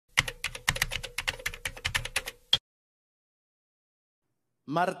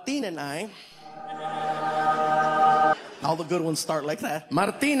Martin and I, all the good ones start like that.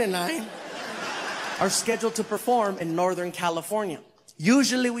 Martin and I are scheduled to perform in Northern California.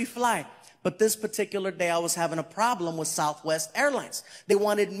 Usually we fly, but this particular day I was having a problem with Southwest Airlines. They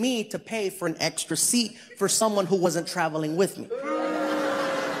wanted me to pay for an extra seat for someone who wasn't traveling with me.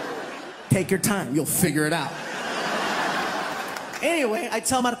 Take your time, you'll figure it out. Anyway, I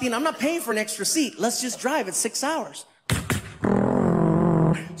tell Martin, I'm not paying for an extra seat. Let's just drive, it's 6 hours.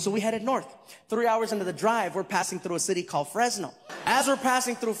 So we headed north. 3 hours into the drive, we're passing through a city called Fresno. As we're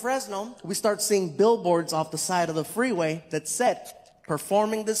passing through Fresno, we start seeing billboards off the side of the freeway that said,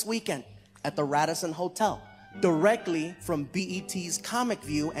 performing this weekend at the Radisson Hotel, directly from BET's Comic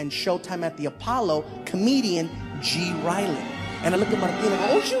View and Showtime at the Apollo, comedian G Reilly. And I look at Martin and I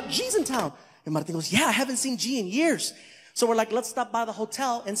go, oh shoot, G's in town. And Martin goes, yeah, I haven't seen G in years. So we're like, let's stop by the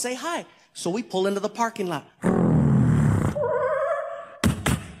hotel and say hi. So we pull into the parking lot.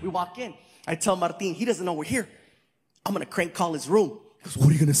 We walk in. I tell Martin, he doesn't know we're here. I'm going to crank call his room. He goes, what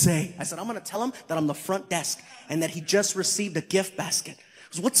are you going to say? I said, I'm going to tell him that I'm the front desk and that he just received a gift basket.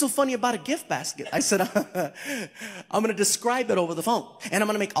 He goes, what's so funny about a gift basket? I said, I'm going to describe it over the phone. And I'm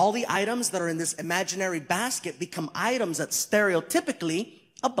going to make all the items that are in this imaginary basket become items that stereotypically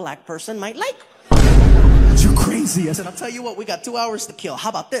a black person might like. You're crazy. I said, I'll tell you what, we got 2 hours to kill. How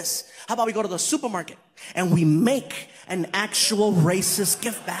about this? How about we go to the supermarket and we make an actual racist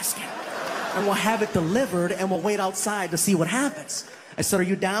gift basket and we'll have it delivered and we'll wait outside to see what happens. I said, are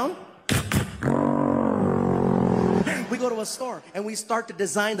you down? We go to a store and we start to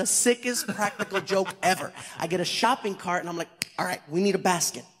design the sickest practical joke ever. I get a shopping cart and I'm like, all right, we need a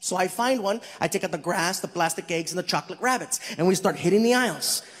basket. So I find one. I take out the grass, the plastic eggs, and the chocolate rabbits. And we start hitting the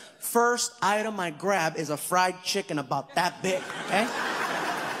aisles. First item I grab is a fried chicken about that big, okay?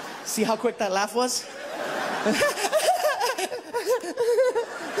 See how quick that laugh was?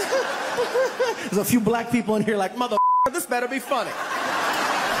 There's a few black people in here like, mother, this better be funny.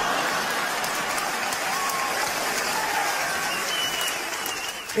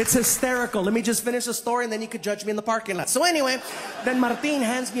 It's hysterical. Let me just finish the story and then you could judge me in the parking lot. So anyway, then Martin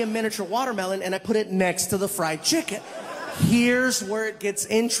hands me a miniature watermelon and I put it next to the fried chicken. Here's where it gets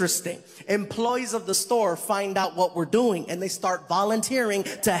interesting. Employees of the store find out what we're doing and they start volunteering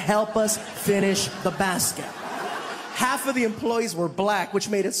to help us finish the basket. Half of the employees were black, which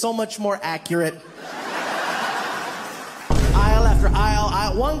made it so much more accurate. Aisle after aisle.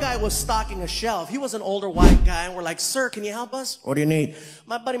 One guy was stocking a shelf. He was an older white guy and we're like, sir, can you help us? What do you need?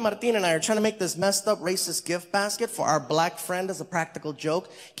 My buddy Martin and I are trying to make this messed up racist gift basket for our black friend as a practical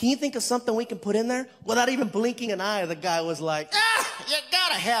joke. Can you think of something we can put in there? Without even blinking an eye, the guy was like, you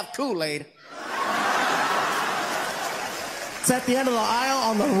gotta have Kool-Aid. It's at the end of the aisle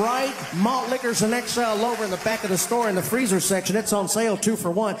on the right. Malt liquors and XL over in the back of the store in the freezer section. It's on sale 2 for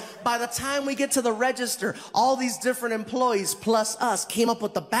 1. By the time we get to the register, all these different employees plus us came up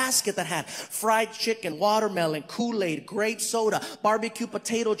with the basket that had fried chicken, watermelon, Kool-Aid, grape soda, barbecue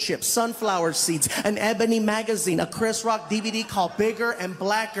potato chips, sunflower seeds, an Ebony magazine, a Chris Rock DVD called Bigger and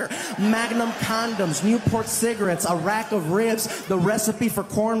Blacker, Magnum condoms, Newport cigarettes, a rack of ribs, the recipe for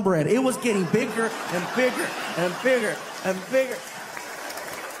cornbread. It was getting bigger and bigger and bigger and bigger.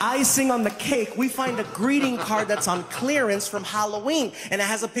 Icing on the cake, we find a greeting card that's on clearance from Halloween, and it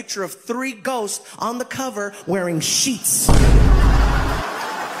has a picture of 3 ghosts on the cover wearing sheets.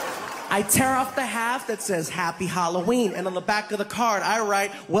 I tear off the half that says Happy Halloween, and on the back of the card I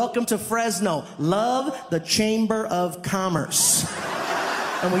write, welcome to Fresno, love the Chamber of Commerce.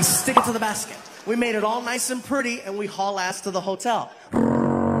 And we stick it to the basket. We made it all nice and pretty, and we haul ass to the hotel.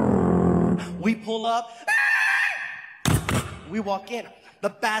 We pull up. We walk in. The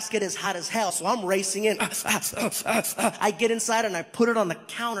basket is hot as hell, so I'm racing in. I get inside and I put it on the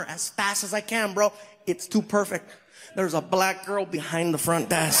counter as fast as I can, bro. It's too perfect. There's a black girl behind the front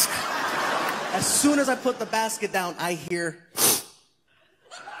desk. As soon as I put the basket down, I hear...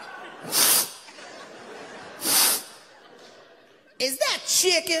 Is that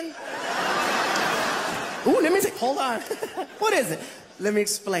chicken? Ooh, let me see. Hold on. What is it? Let me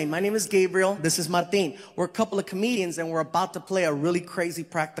explain. My name is Gabriel. This is Martin. We're a couple of comedians and we're about to play a really crazy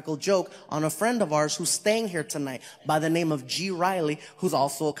practical joke on a friend of ours who's staying here tonight by the name of G Reilly, who's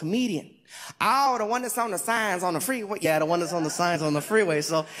also a comedian. Oh, the one that's on the signs on the freeway. Yeah, the one that's on the signs on the freeway.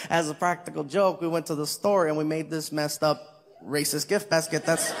 So as a practical joke, we went to the store and we made this messed up racist gift basket.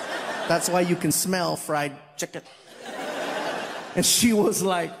 That's why you can smell fried chicken. And she was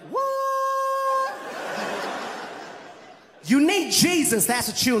like, you need Jesus, that's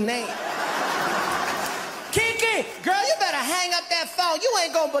what you need. Kiki, girl, you better hang up that phone. You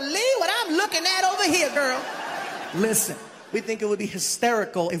ain't gonna believe what I'm looking at over here, girl. Listen, We think it would be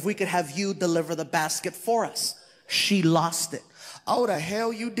hysterical if we could have you deliver the basket for us. She lost it. Oh, the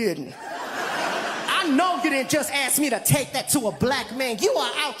hell you didn't. I know you didn't just ask me to take that to a black man. You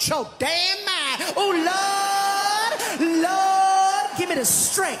are out your damn mind. Oh, Lord, give me the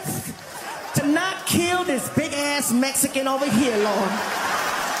strength to not kill this big-ass Mexican over here, Lord.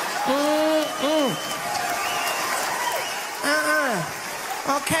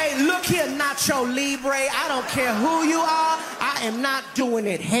 Okay, look here, Nacho Libre. I don't care who you are. I am not doing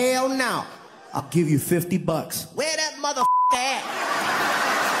it. Hell no. I'll give you $50. Where that motherfucker at?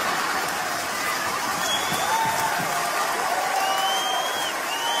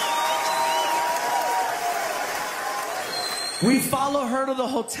 We follow her to the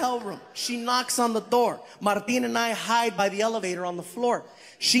hotel room. She knocks on the door. Martin and I hide by the elevator on the floor.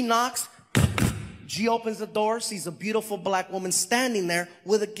 She knocks. G opens the door, sees a beautiful black woman standing there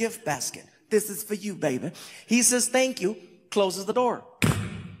with a gift basket. This is for you, baby. He says, thank you, closes the door.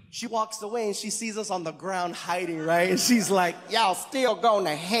 She walks away and she sees us on the ground hiding, right? And she's like, y'all still going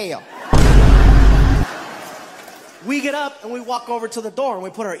to hell. We get up and we walk over to the door and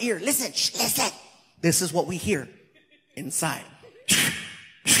we put our ear. Listen, shh, listen. This is what we hear inside.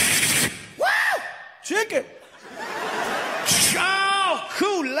 Woo! Chicken. Oh,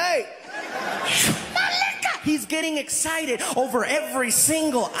 Kool-Aid. He's getting excited over every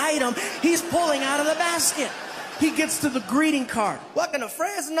single item he's pulling out of the basket. He gets to the greeting card. Welcome to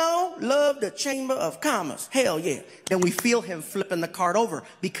Fresno. Love the Chamber of Commerce. Hell yeah. Then we feel him flipping the card over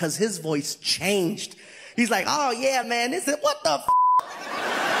because his voice changed. He's like, oh yeah, man. This is what the f.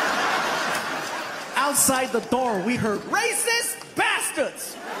 Outside the door, we heard racist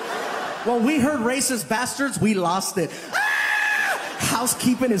bastards. When we heard racist bastards, we lost it.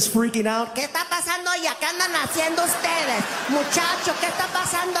 Housekeeping is freaking out. ¿Qué está pasando allá? ¿Qué andan haciendo ustedes? Muchacho, ¿qué está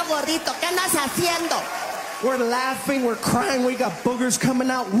pasando, gordito? ¿Qué andas haciendo? We're laughing, we're crying, we got boogers coming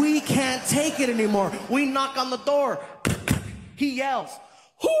out. We can't take it anymore. We knock on the door. He yells,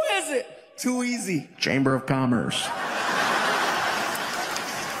 who is it? Too easy. Chamber of Commerce.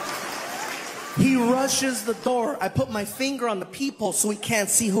 He rushes the door. I put my finger on the peephole so he can't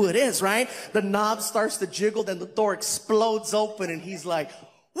see who it is, right? The knob starts to jiggle, then the door explodes open, and he's like,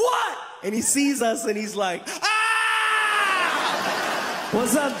 what? And he sees us, and he's like, ah!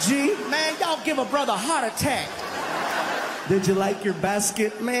 What's up, G? Man, y'all give a brother a heart attack. Did you like your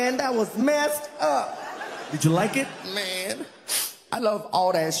basket? Man, that was messed up. Did you like it? Man, I love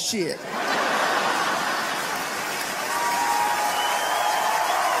all that shit.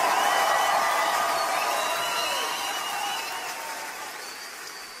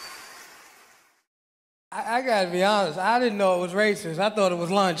 I gotta be honest, I didn't know it was racist. I thought it was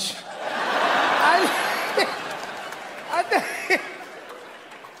lunch.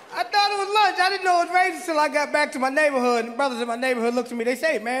 I thought it was lunch. I didn't know it was racist till I got back to my neighborhood. And brothers in my neighborhood looked at me. They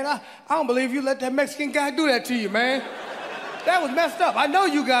say, man, I don't believe you let that Mexican guy do that to you, man. That was messed up. I know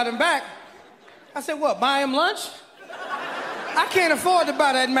you got him back. I said, what, buy him lunch? I can't afford to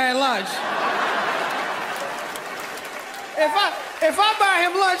buy that man lunch. If I buy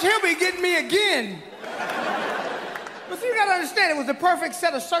him lunch, he'll be getting me again. But see, you gotta understand, it was the perfect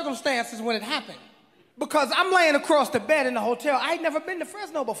set of circumstances when it happened. Because I'm laying across the bed in the hotel. I'd never been to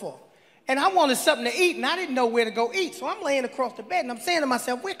Fresno before. And I wanted something to eat, and I didn't know where to go eat. So I'm laying across the bed, and I'm saying to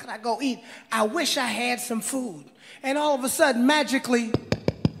myself, where could I go eat? I wish I had some food. And all of a sudden, magically,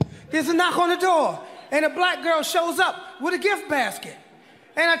 there's a knock on the door. And a black girl shows up with a gift basket.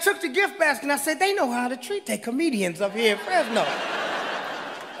 And I took the gift basket, and I said, they know how to treat their comedians up here in Fresno.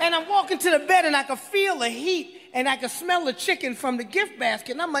 And I'm walking to the bed, and I could feel the heat, and I could smell the chicken from the gift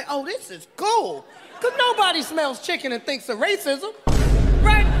basket. And I'm like, oh, this is cool. Because nobody smells chicken and thinks of racism,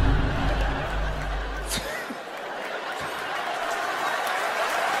 right?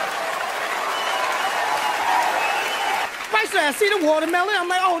 Right, so I see the watermelon. I'm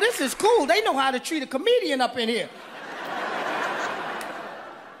like, oh, this is cool. They know how to treat a comedian up in here.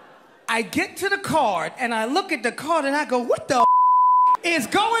 I get to the card, and I look at the card, and I go, what the is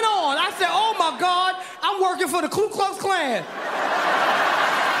going on? I said, oh my God, I'm working for the Ku Klux Klan.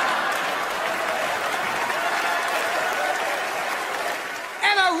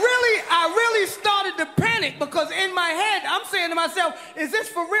 And I really started to panic because in my head, I'm saying to myself, is this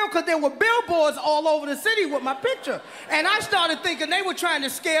for real? Because there were billboards all over the city with my picture. And I started thinking they were trying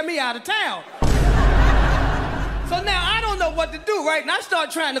to scare me out of town. So now I don't know what to do, right? And I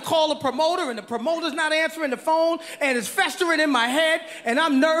start trying to call a promoter, and the promoter's not answering the phone, and it's festering in my head, and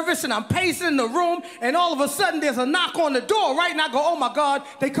I'm nervous, and I'm pacing in the room, and all of a sudden there's a knock on the door, right? And I go, oh my God,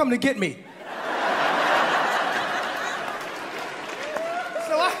 they come to get me.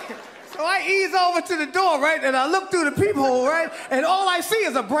 So I ease over to the door, right? And I look through the peephole, right? And all I see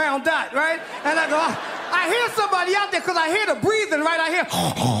is a brown dot, right? And I go, I hear somebody out there because I hear the breathing, right? I hear,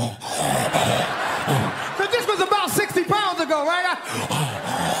 because this was about 60 pounds ago, right?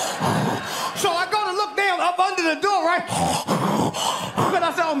 So I go to look down up under the door, right? But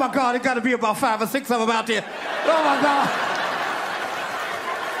I said, oh my God, it got to be about 5 or 6 of them out there. Oh my God.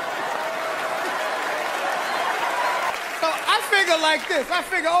 So I figure like this. I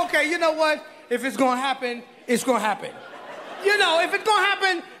figure, okay, you know what? If it's gonna happen, it's gonna happen. You know, if it's gonna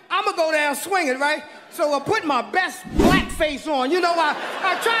happen, I'm gonna go down swinging, right? So I put my best black face on. You know,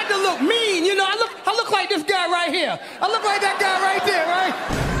 I tried to look mean. You know, I look like this guy right here. I look like that guy right there, right?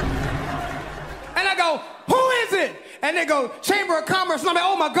 And I go, who is it? And they go, Chamber of Commerce. And I'm like,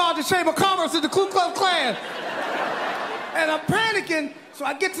 oh my God, the Chamber of Commerce is the Ku Klux Klan. And I'm panicking, so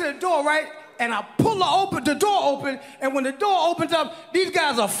I get to the door, right? And I pull the door open, and when the door opens up, these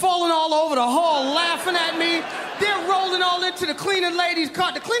guys are falling all over the hall, laughing at me. They're rolling all into the cleaning lady's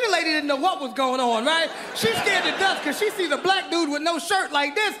car. The cleaning lady didn't know what was going on, right? She's scared to death because she sees a black dude with no shirt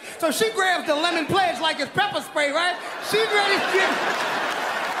like this, so she grabs the lemon pledge like it's pepper spray, right? She's ready to get...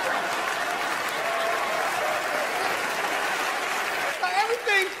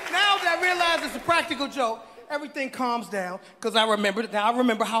 Everything, now that I realize it's a practical joke, everything calms down, because I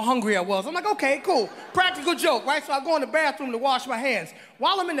remember how hungry I was. I'm like, okay, cool. Practical joke, right? So I go in the bathroom to wash my hands.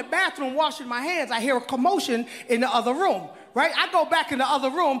 While I'm in the bathroom washing my hands, I hear a commotion in the other room, right? I go back in the other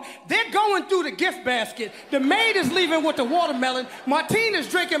room. They're going through the gift basket. The maid is leaving with the watermelon. Martina's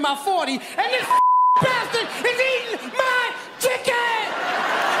drinking my 40, and this bastard is eating my chicken!